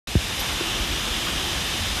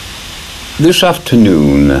This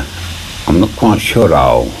afternoon, I'm not quite sure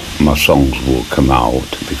how my songs will come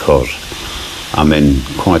out because I'm in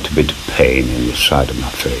quite a bit of pain in the side of my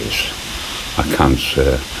face. I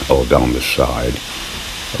cancer all down the side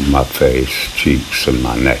of my face, cheeks and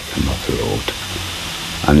my neck and my throat.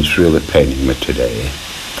 And it's really paining me today.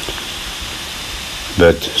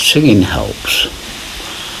 But singing helps.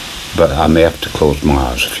 But I may have to close my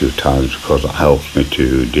eyes a few times because it helps me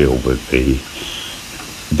to deal with the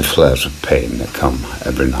flares of pain that come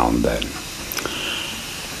every now and then.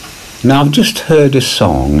 Now I've just heard a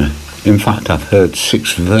song, in fact I've heard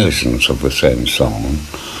 6 versions of the same song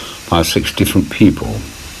by 6 different people.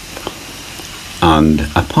 And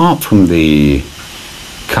apart from the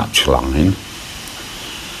catch line,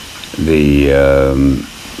 the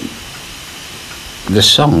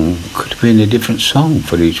song could have been a different song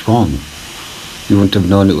for each one. You wouldn't have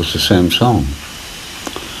known it was the same song.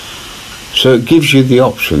 So it gives you the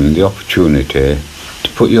option, the opportunity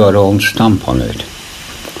to put your own stamp on it.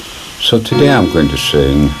 So today I'm going to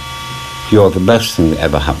sing You're the Best Thing That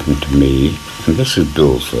Ever Happened to Me, and this is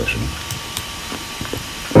Dual's version.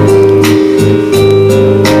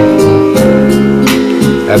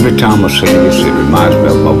 Every time I sing this it reminds me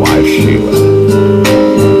of my wife Sheila.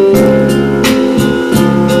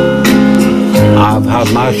 I've had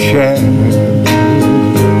my share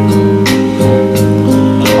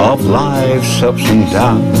of life's ups and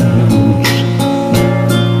downs,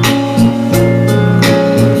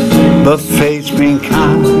 but fate's been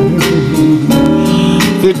kind,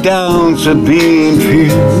 the downs have been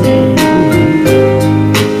few.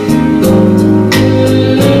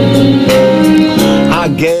 I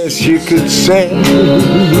guess you could say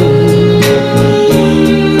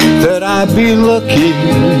that I've been lucky,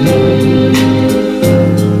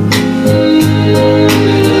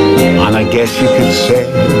 and I guess you could say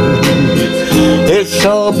it's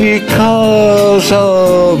all because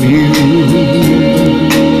of you.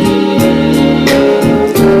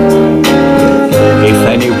 If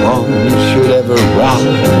anyone should ever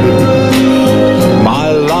write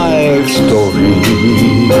my life story,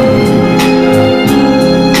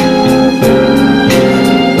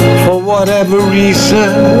 for whatever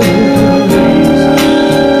reason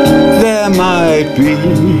there might be,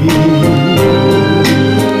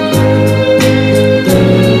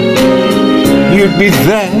 you'd be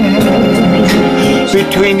there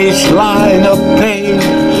between each line of pain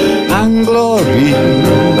and glory,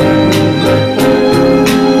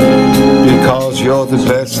 because you're the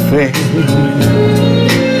best thing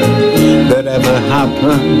that ever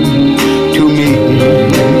happened to me.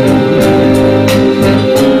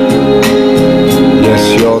 Yes,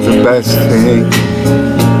 you're the best thing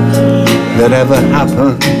that ever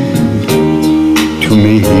happened to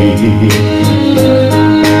me.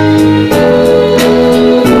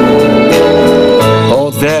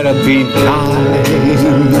 There have been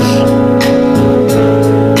times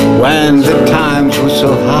when the times were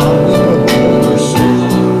so hard,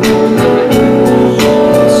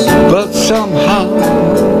 but somehow,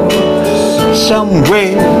 some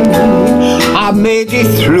way, I made it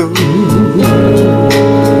through.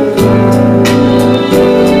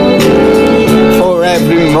 For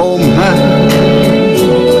every moment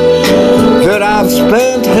that I've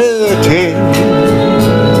spent hurting,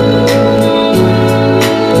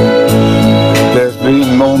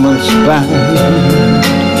 moments spent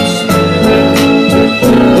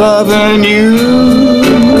loving you.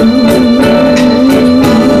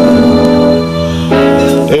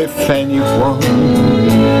 If anyone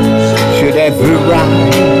should ever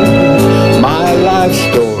write my life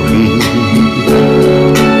story,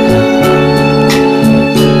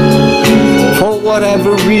 for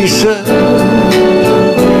whatever reason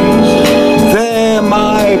there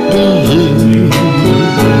might be,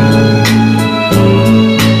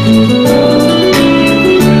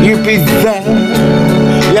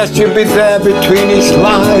 yes, you'll be there between each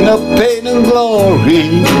line of pain and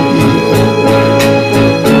glory,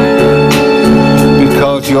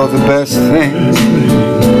 because you're the best thing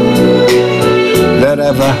that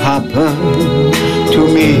ever happened to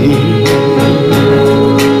me.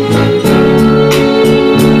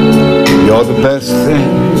 You're the best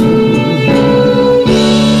thing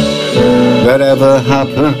that ever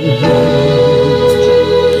happened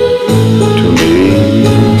to me.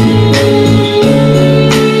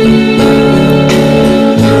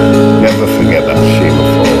 Never forget that, Sheila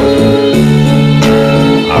Ford.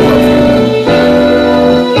 I love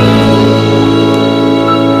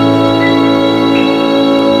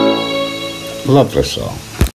you. Lovely song.